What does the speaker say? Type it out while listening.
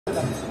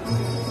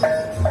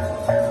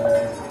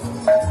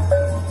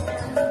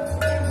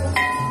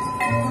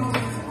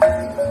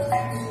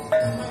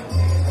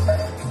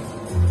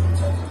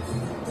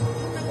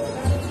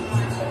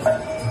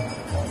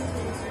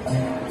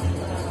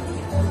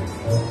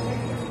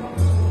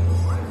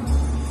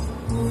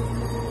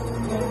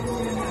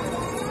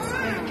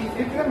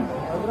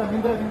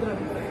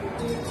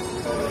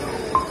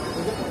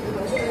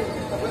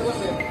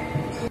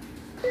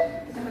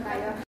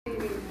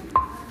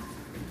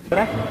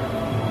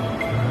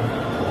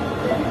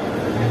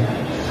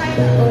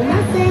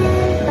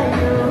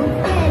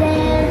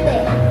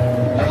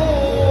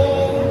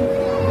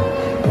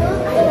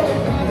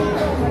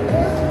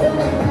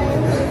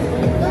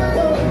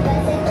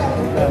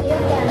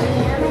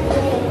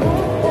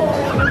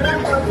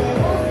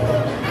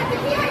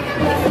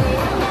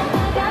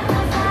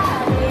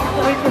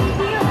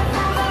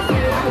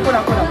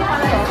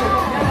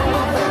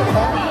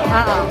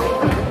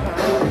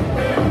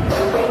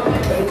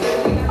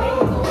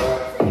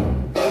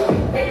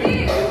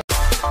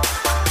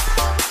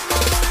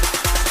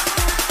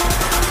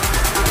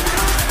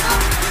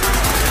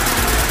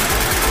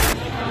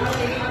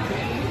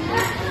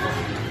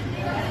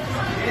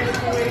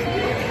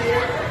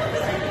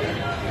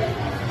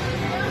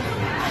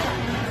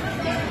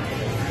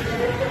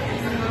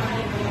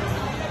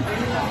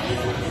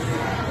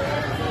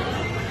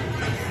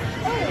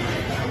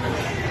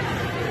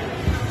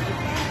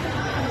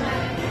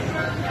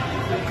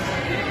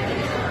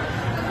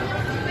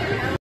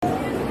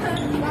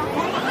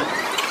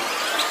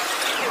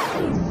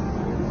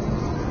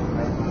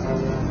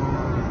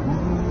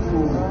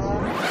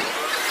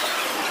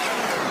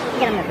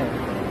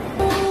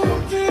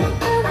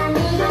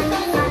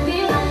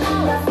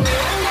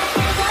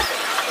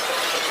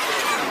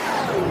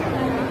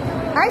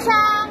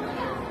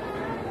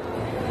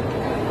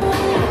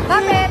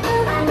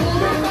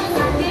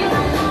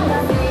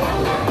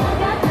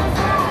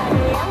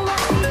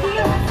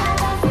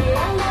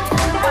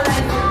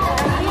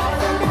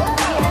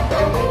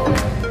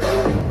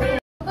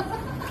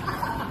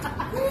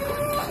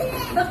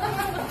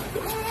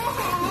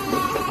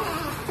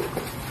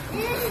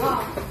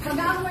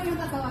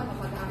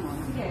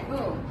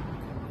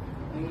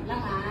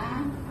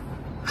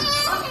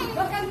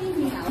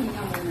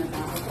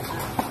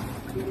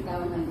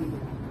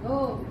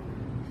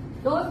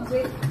Don't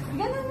wait.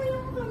 Ganun mo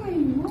yung kamay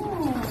mo.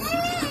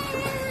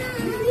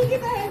 Hindi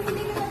kita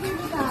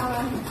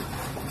bibitawan.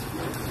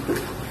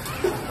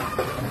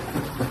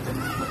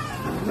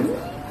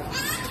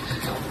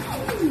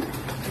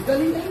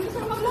 Galing na yung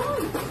isang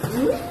maglakad.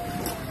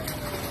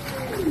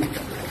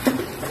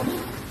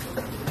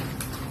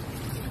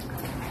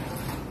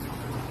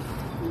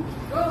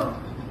 Go!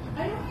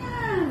 Ano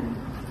yan?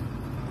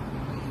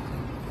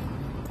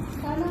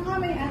 Sana nga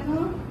may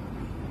ano?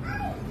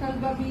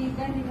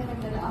 Salbabida, hindi na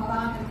nagdala. Ang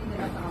baka hindi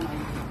na sa kamay.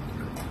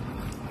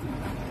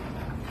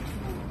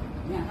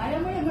 Yan, kaya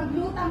mo yan,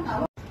 maglutang ka.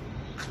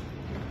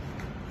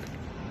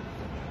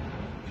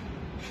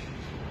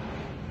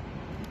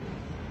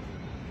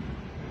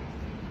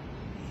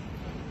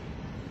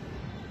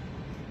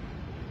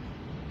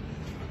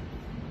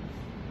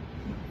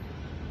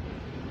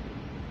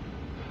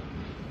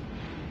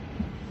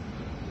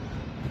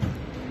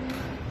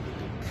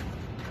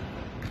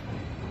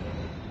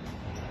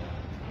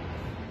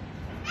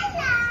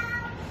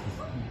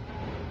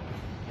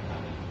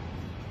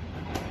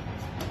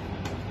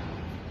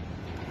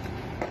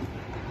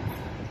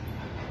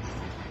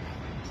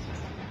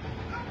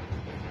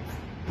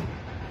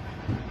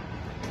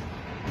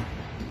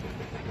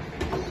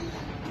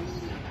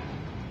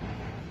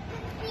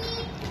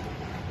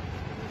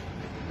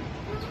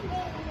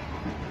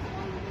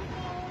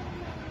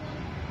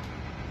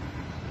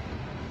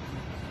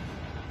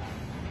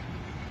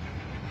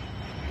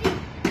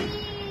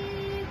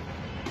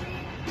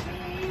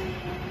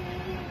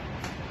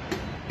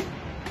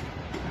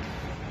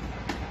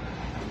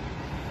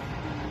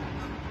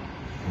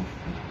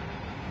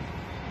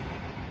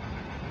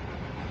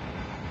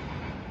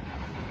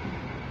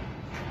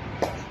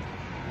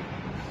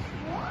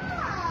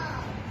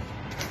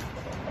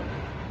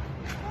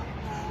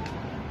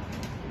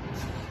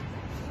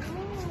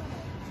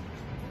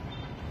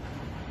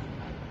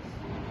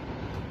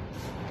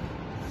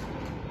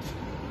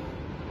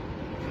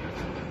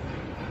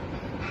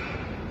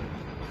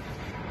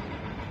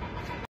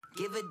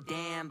 Give a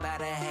damn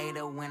about a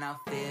hater when I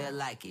feel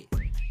like it.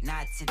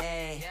 Not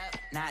today,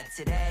 not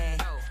today,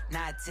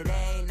 not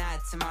today, not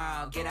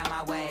tomorrow. Get out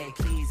my way,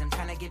 please, I'm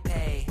trying to get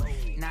paid.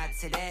 Not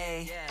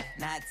today,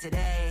 not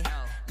today,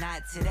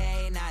 not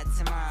today, not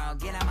tomorrow.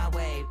 Get out my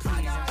way,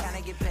 please, I'm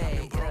trying to get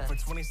paid. For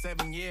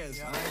 27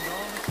 years, I ain't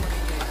going for 20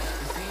 years.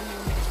 You seen you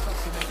niggas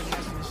fucking at the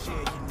national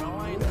shit. You know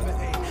I ain't never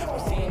ate. I'm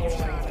seeing you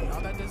shine and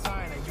all that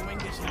designer. You ain't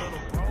get your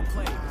little bro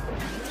play.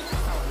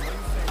 That's how I know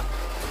you fake.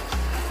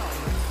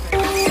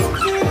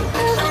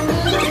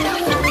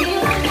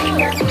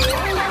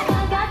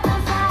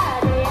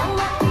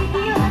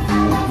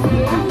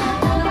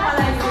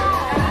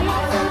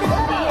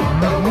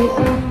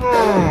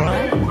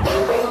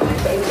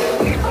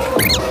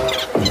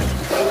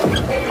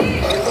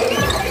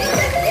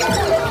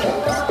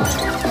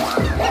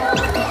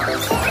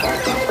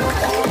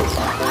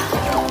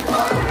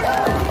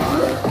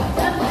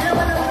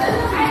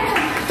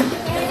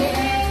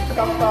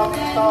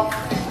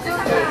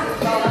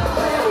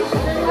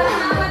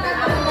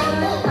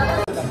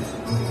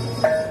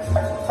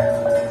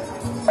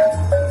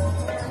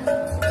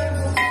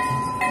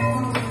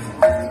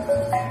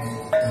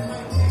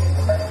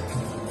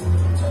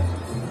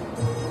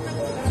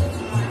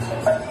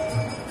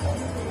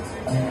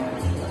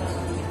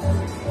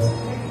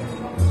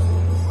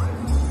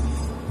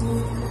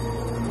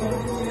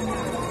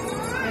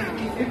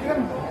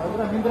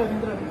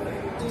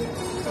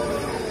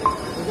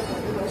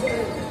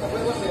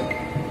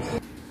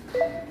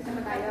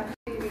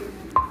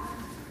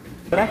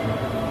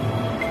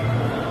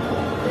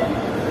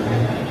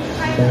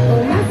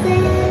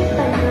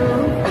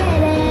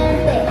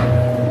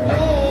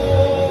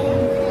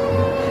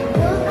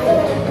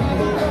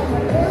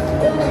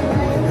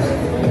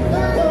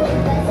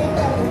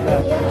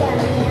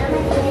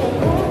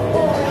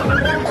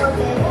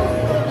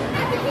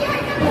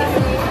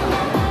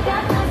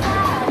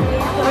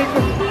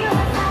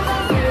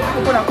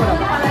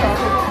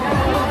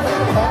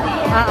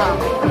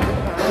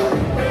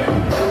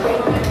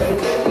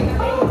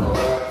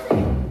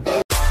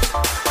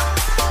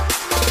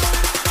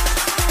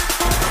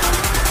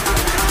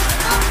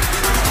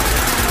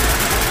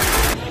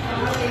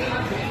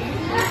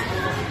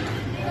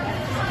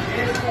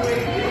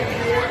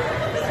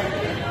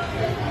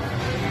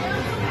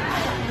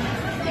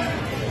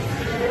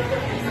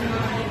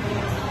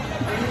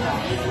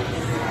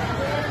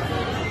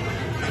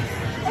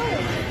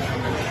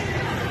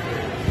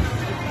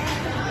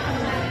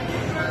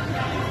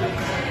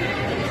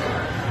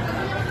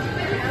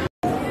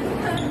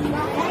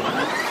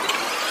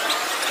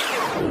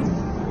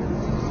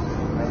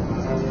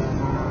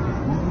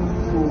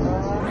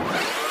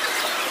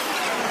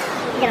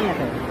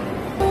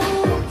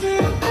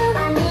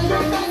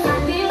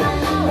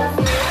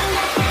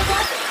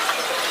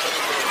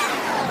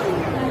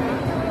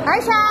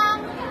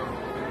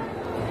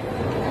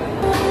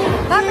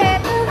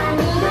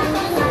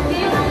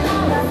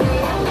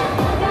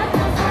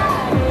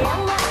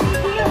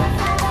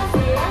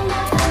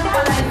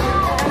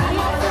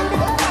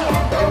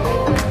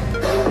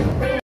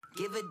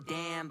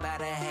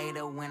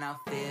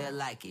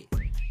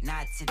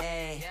 Not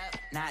today,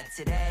 not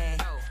today,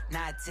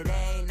 not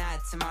today, not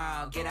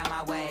tomorrow. Get out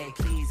my way,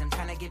 please, I'm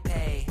trying to get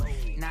paid.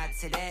 Not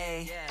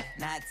today,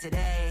 not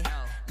today,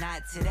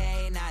 not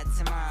today, not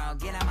tomorrow.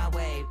 Get out my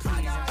way,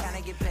 please, I'm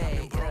trying to get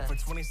paid. For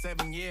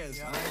 27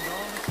 years, I ain't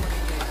going to 28.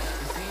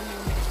 You seen you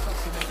niggas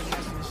fucking making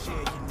national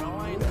shit. You know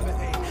I ain't never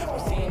ate. I'm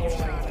seeing you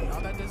shine and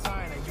all that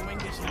designer. You ain't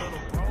get your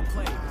little bro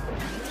play.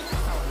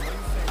 That's how I know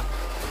you fake.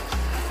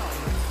 That's how I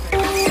know you fake.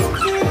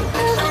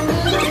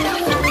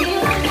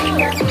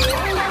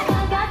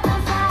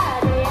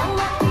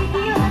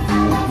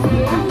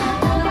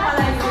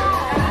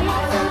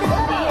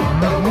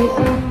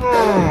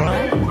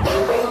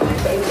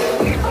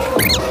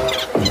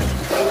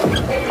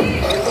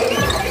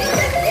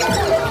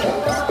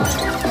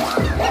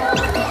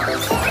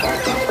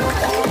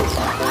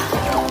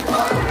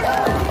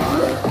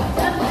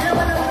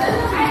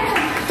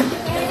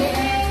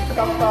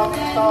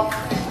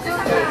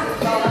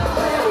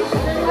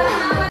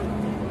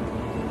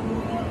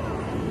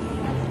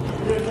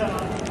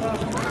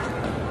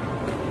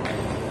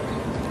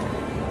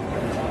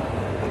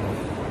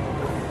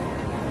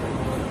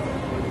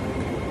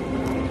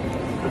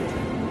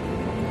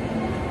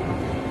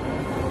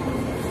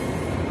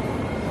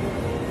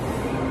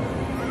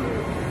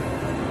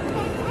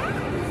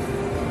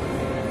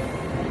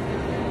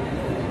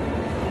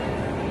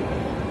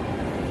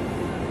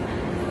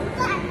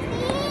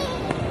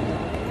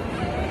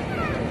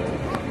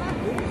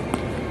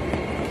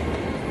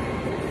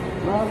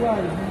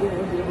 Bawal, hindi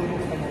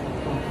bubuksan mo.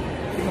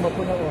 Sige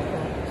mapuna ko.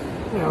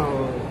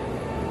 No.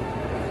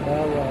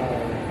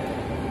 Bawal.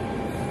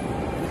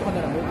 Gusto ko na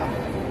lang buka.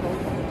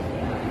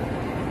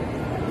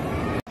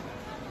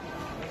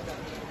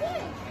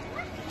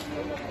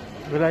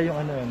 Wala yung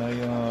ano,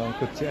 yung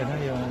kutsi, yung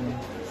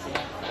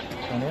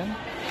ano yan?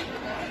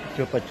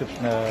 Chupa-chup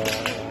na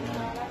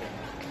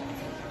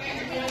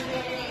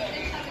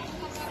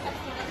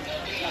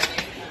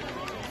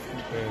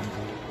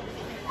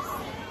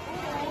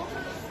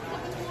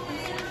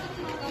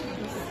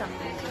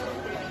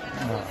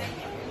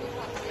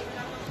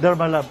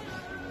Dharma Lab.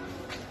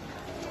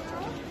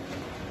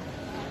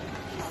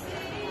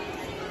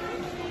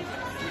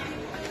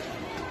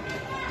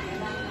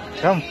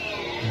 Come.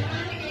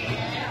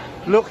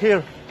 Look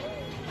here.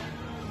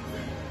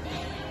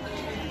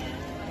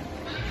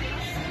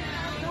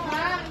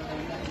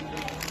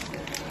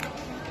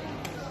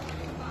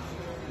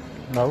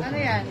 No. Ano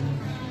yan?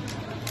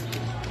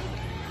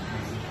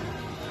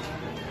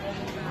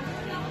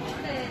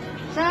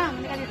 Sam,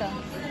 hindi ka dito.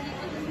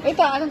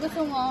 Ito, anong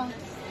gusto mo?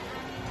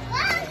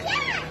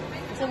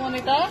 Gusto mo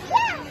nito?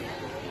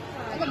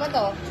 Ano ba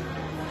to?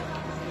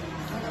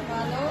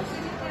 Follow?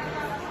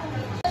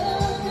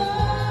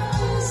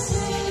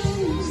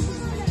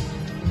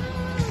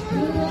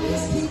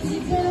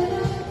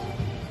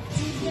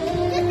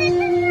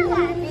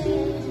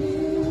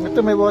 Ito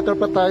may water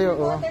pa tayo,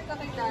 oh. Water pa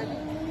kay Dad.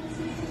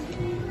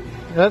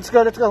 Let's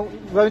go, let's go.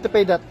 We're going to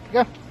pay that.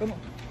 Yeah, come on.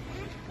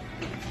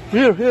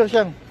 Here,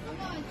 Shang.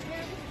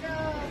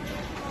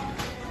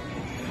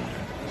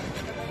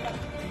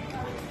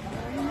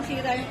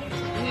 Sira yung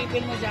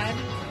ngipin mo dyan.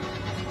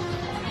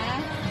 Ha?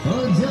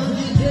 Oh, don't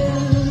you dare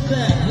look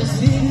back. I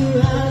see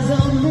your eyes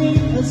on me.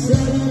 I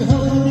said I'm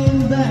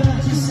holding back.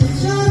 She said,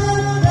 shut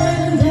up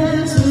and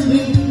dance with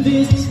me.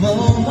 This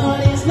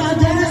moment is my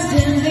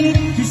destiny.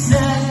 She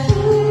said,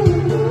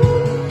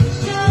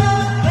 shut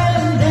up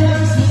and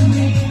dance with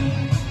me.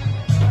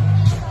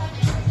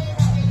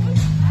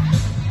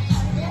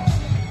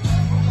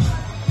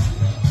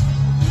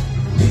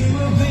 We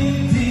were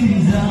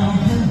beating down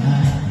the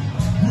night.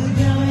 We're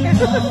going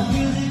home,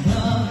 music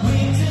club,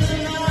 we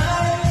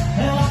tonight.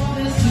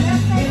 Helpless to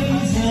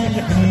things and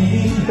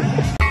pain.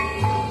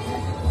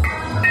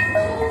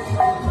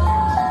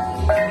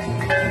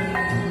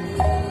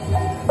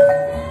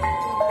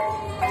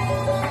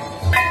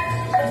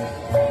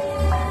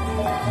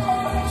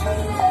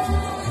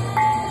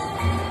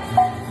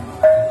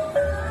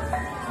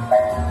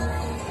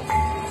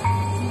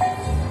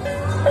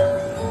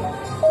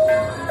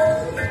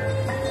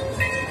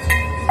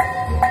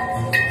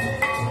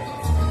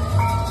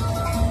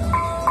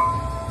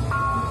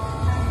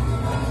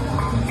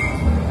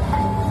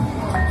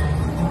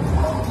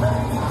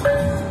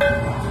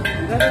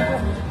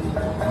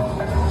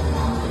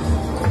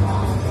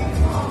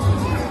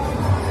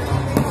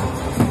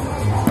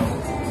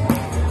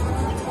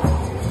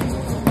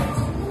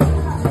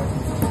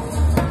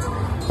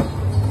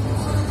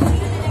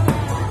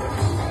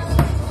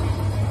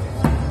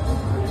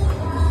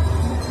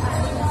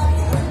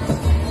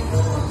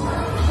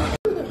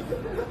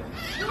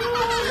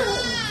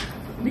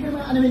 Hindi ka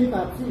naman anime ni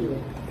Papsi eh.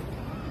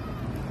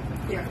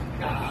 Yeah.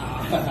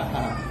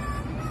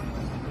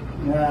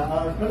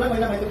 Wala,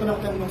 ito na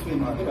ako ng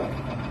swim, diba?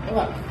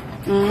 Diba?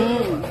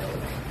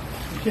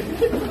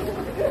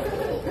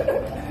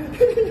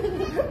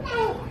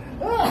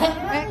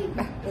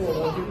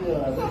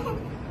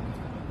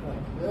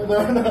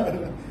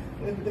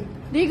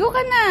 Ligo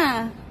ka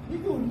na.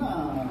 Ligo na.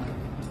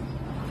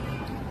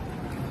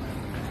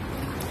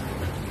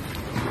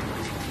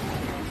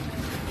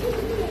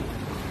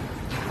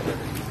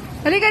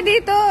 Halika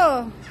dito.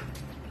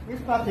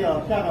 This party,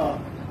 siya, no?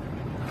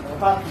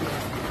 Party.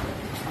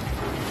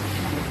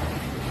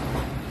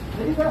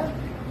 Dali ka.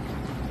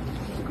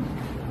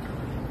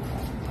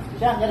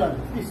 Siya, gano'n.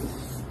 Please.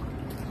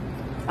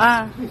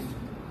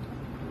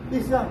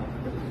 Please lang.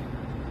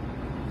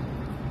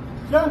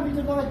 Siya,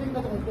 dito ka.